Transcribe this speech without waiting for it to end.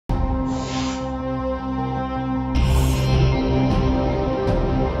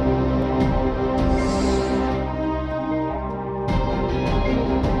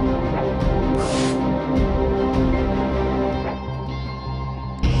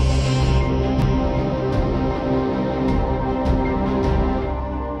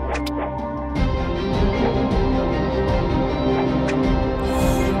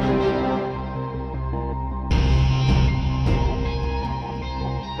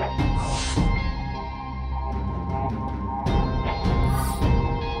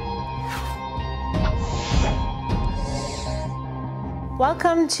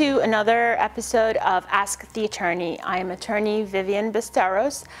Welcome to another episode of Ask the Attorney. I am Attorney Vivian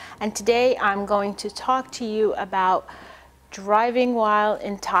Bastawros, and today I'm going to talk to you about driving while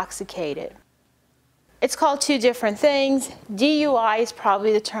intoxicated. It's called two different things. DUI is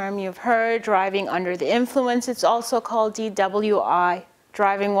probably the term you've heard, driving under the influence. It's also called DWI,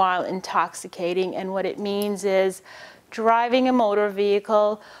 driving while intoxicating, and what it means is driving a motor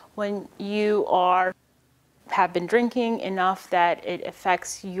vehicle when you have been drinking enough that it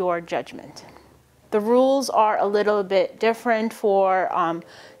affects your judgment. The rules are a little bit different for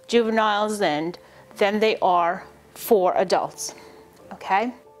juveniles than they are for adults,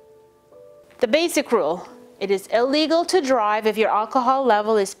 okay? The basic rule, it is illegal to drive if your alcohol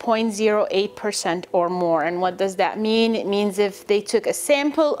level is 0.08% or more. And what does that mean? It means if they took a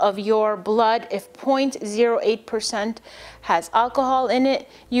sample of your blood, if 0.08% has alcohol in it,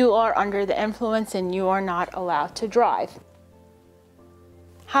 you are under the influence and you are not allowed to drive.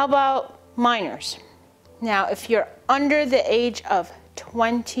 How about minors? Now, if you're under the age of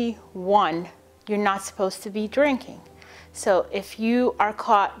 21, you're not supposed to be drinking. So if you are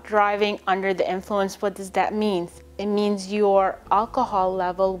caught driving under the influence, what does that mean? It means your alcohol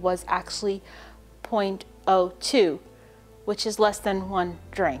level was actually 0.02, which is less than one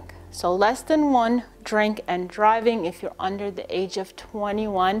drink. So less than one drink and driving if you're under the age of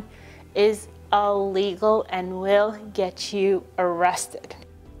 21 is illegal and will get you arrested.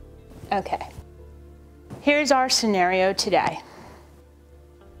 Okay, here's our scenario today.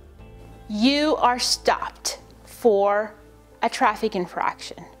 You are stopped for a traffic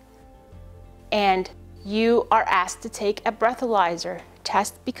infraction and you are asked to take a breathalyzer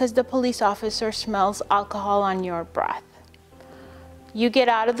test because the police officer smells alcohol on your breath. You get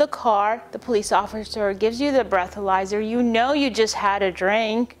out of the car, the police officer gives you the breathalyzer, you know you just had a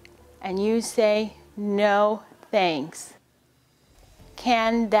drink, and you say, no thanks.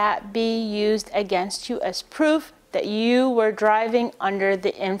 Can that be used against you as proof that you were driving under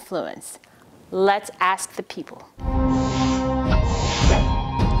the influence? Let's ask the people.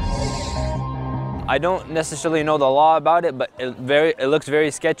 I don't necessarily know the law about it, but it looks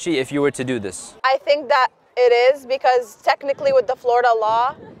very sketchy if you were to do this. I think that it is because technically with the Florida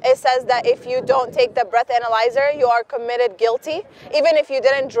law, it says that if you don't take the breath analyzer, you are committed guilty. Even if you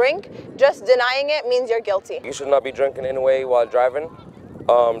didn't drink, just denying it means you're guilty. You should not be drinking anyway while driving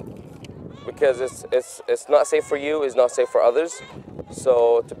because it's not safe for you, it's not safe for others.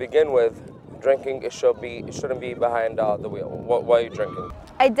 So to begin with, drinking, it shouldn't be behind the wheel. Why are you drinking?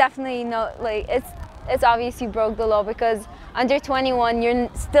 I definitely know, like, it's obvious you broke the law because under 21, you're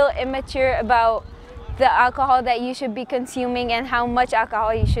still immature about the alcohol that you should be consuming and how much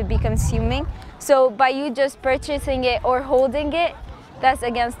alcohol you should be consuming. So by you just purchasing it or holding it, that's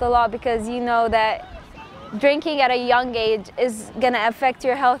against the law because you know that drinking at a young age is gonna affect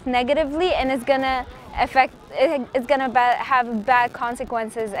your health negatively and it's gonna have bad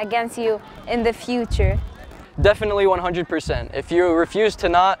consequences against you in the future. Definitely 100%. If you refuse to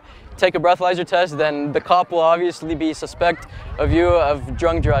not take a breathalyzer test, then the cop will obviously be suspect of you of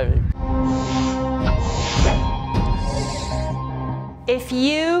drunk driving. If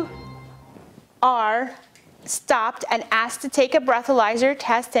you are stopped and asked to take a breathalyzer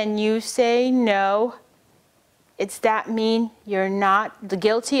test and you say no, does that mean you're not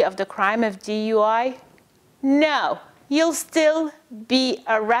guilty of the crime of DUI? No, you'll still be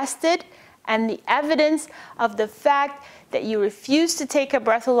arrested, and the evidence of the fact that you refuse to take a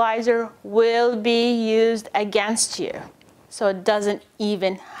breathalyzer will be used against you. So it doesn't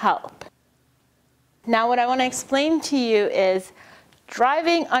even help. Now what I want to explain to you is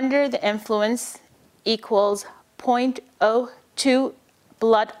driving under the influence equals 0.02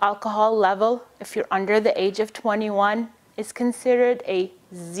 blood alcohol level if you're under the age of 21 is considered a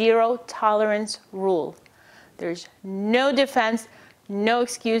zero tolerance rule. There's no defense, no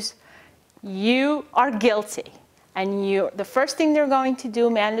excuse. You are guilty. And the first thing they're going to do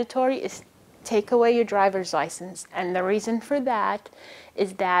mandatory is take away your driver's license. And the reason for that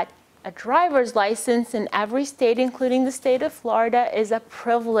is that a driver's license in every state, including the state of Florida, is a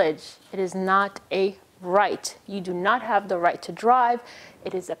privilege. It is not a right. You do not have the right to drive.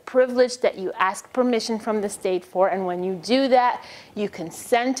 It is a privilege that you ask permission from the state for. And when you do that, you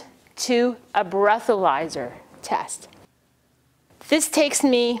consent to a breathalyzer test. This takes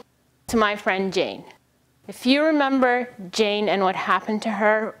me to my friend Jane. If you remember Jane and what happened to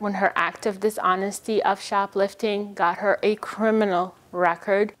her when her act of dishonesty of shoplifting got her a criminal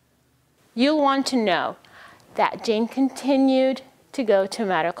record, you'll want to know that Jane continued to go to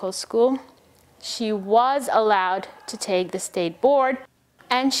medical school. She was allowed to take the state board,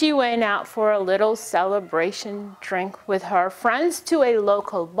 and she went out for a little celebration drink with her friends to a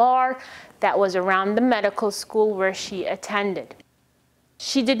local bar that was around the medical school where she attended.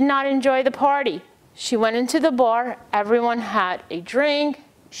 She did not enjoy the party. She went into the bar, everyone had a drink,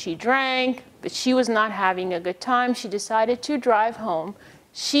 she drank, but she was not having a good time. She decided to drive home.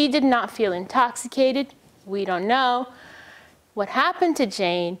 She did not feel intoxicated. We don't know. What happened to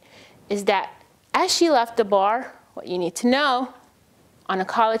Jane is that as she left the bar, what you need to know, on a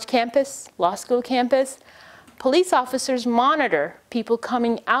college campus, law school campus, police officers monitor people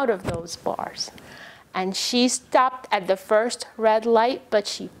coming out of those bars. And she stopped at the first red light, but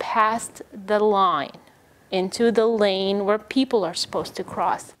she passed the line into the lane where people are supposed to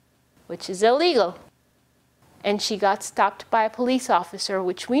cross, which is illegal. And she got stopped by a police officer,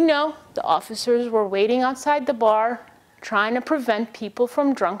 which we know the officers were waiting outside the bar trying to prevent people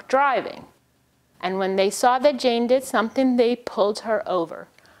from drunk driving. And when they saw that Jane did something, they pulled her over.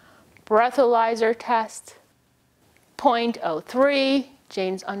 Breathalyzer test, 0.03.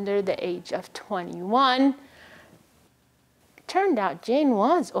 Jane's under the age of 21. Turned out Jane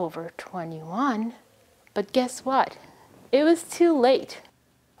was over 21, but guess what? It was too late.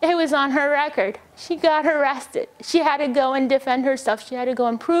 It was on her record. She got arrested. She had to go and defend herself. She had to go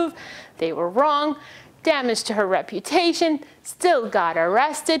and prove they were wrong, damage to her reputation, still got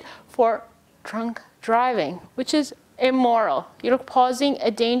arrested for drunk driving, which is immoral. You're causing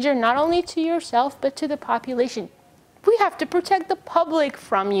a danger not only to yourself, but to the population. We have to protect the public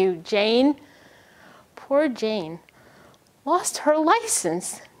from you, Jane. Poor Jane lost her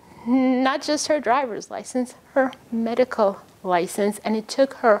license, not just her driver's license, her medical license, and it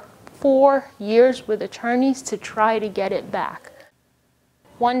took her 4 years with attorneys to try to get it back.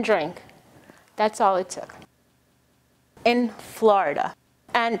 One drink, that's all it took. In Florida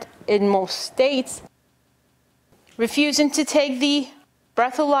and in most states, refusing to take the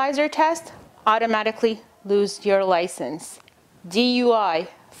breathalyzer test automatically lose your license. DUI,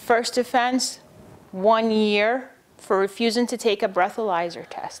 first offense, 1 year for refusing to take a breathalyzer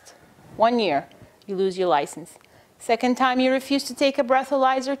test. 1 year, you lose your license. Second time you refuse to take a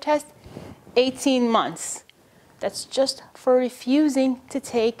breathalyzer test, 18 months. That's just for refusing to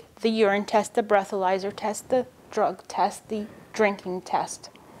take the urine test, the breathalyzer test, the drug test, the drinking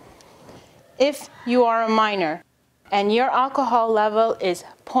test. If you are a minor and your alcohol level is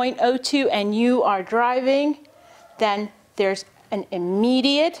 0.02 and you are driving, then there's an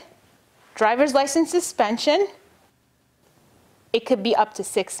immediate driver's license suspension. It could be up to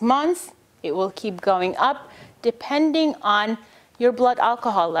 6 months. It will keep going up depending on your blood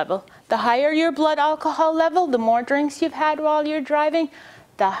alcohol level. The higher your blood alcohol level, the more drinks you've had while you're driving,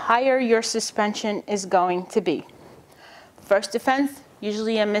 the higher your suspension is going to be. First offense,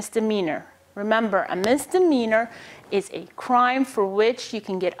 usually a misdemeanor. Remember, a misdemeanor is a crime for which you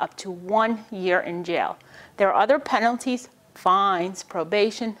can get up to 1 year in jail. There are other penalties, fines,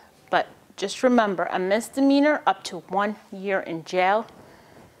 probation, but just remember, a misdemeanor up to 1 year in jail.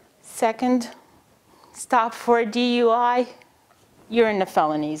 Second, stop for a DUI, you're in the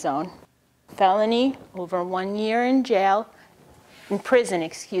felony zone. Felony, over 1 year in jail, in prison,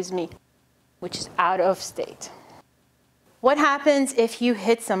 excuse me, which is out of state. What happens if you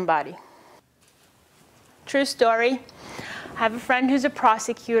hit somebody? True story. I have a friend who's a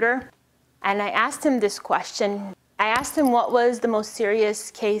prosecutor, and I asked him this question. I asked him what was the most serious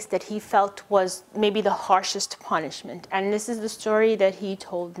case that he felt was maybe the harshest punishment, and this is the story that he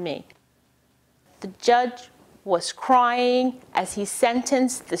told me. The judge was crying as he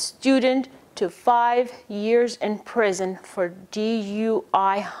sentenced the student to 5 years in prison for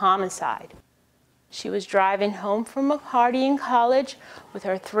DUI homicide. She was driving home from a party in college with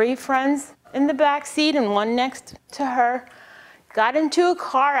her 3 friends in the back seat and one next to her, got into a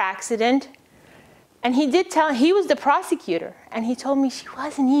car accident, and he was the prosecutor, and he told me she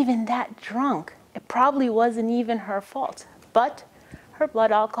wasn't even that drunk. It probably wasn't even her fault, but her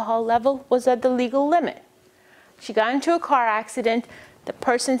blood alcohol level was at the legal limit. She got into a car accident, the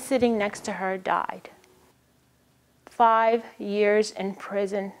person sitting next to her died. 5 years in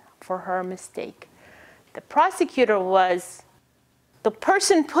prison for her mistake. The prosecutor was the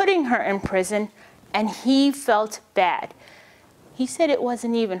person putting her in prison, and he felt bad. He said it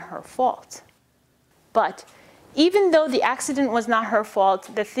wasn't even her fault. But even though the accident was not her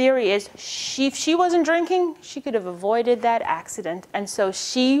fault, the theory is if she wasn't drinking, she could have avoided that accident. And so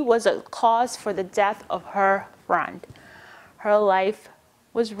she was a cause for the death of her friend. Her life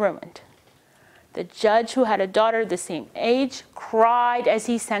was ruined. The judge, who had a daughter the same age, cried as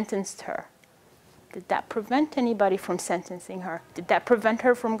he sentenced her. Did that prevent anybody from sentencing her? Did that prevent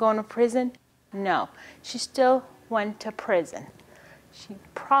her from going to prison? No. She still went to prison. She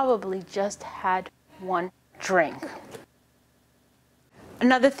probably just had one drink.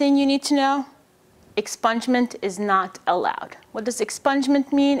 Another thing you need to know, expungement is not allowed. What does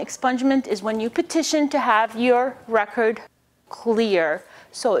expungement mean? Expungement is when you petition to have your record clear,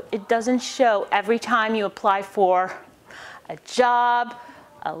 so it doesn't show every time you apply for a job,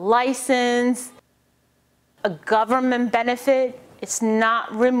 a license, a government benefit. It's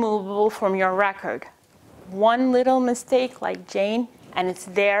not removable from your record. One little mistake like Jane, and it's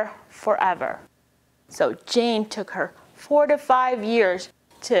there forever. So Jane took her 4 to 5 years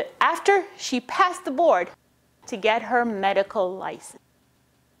to, after she passed the board, to get her medical license.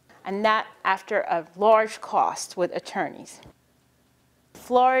 And that after a large cost with attorneys.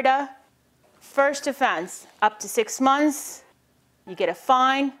 Florida, first offense, up to 6 months, you get a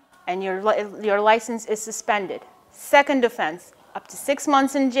fine, and your license is suspended. Second offense, up to 6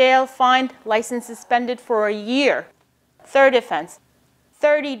 months in jail, fined, license suspended for a year. Third offense,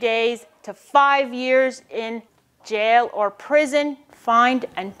 30 days to 5 years in jail or prison, fined,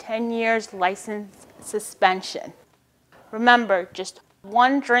 and 10 years license suspension. Remember, just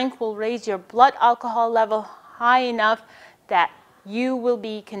one drink will raise your blood alcohol level high enough that you will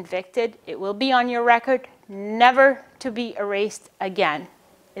be convicted. It will be on your record, never to be erased again.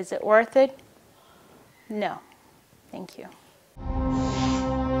 Is it worth it? No. Thank you.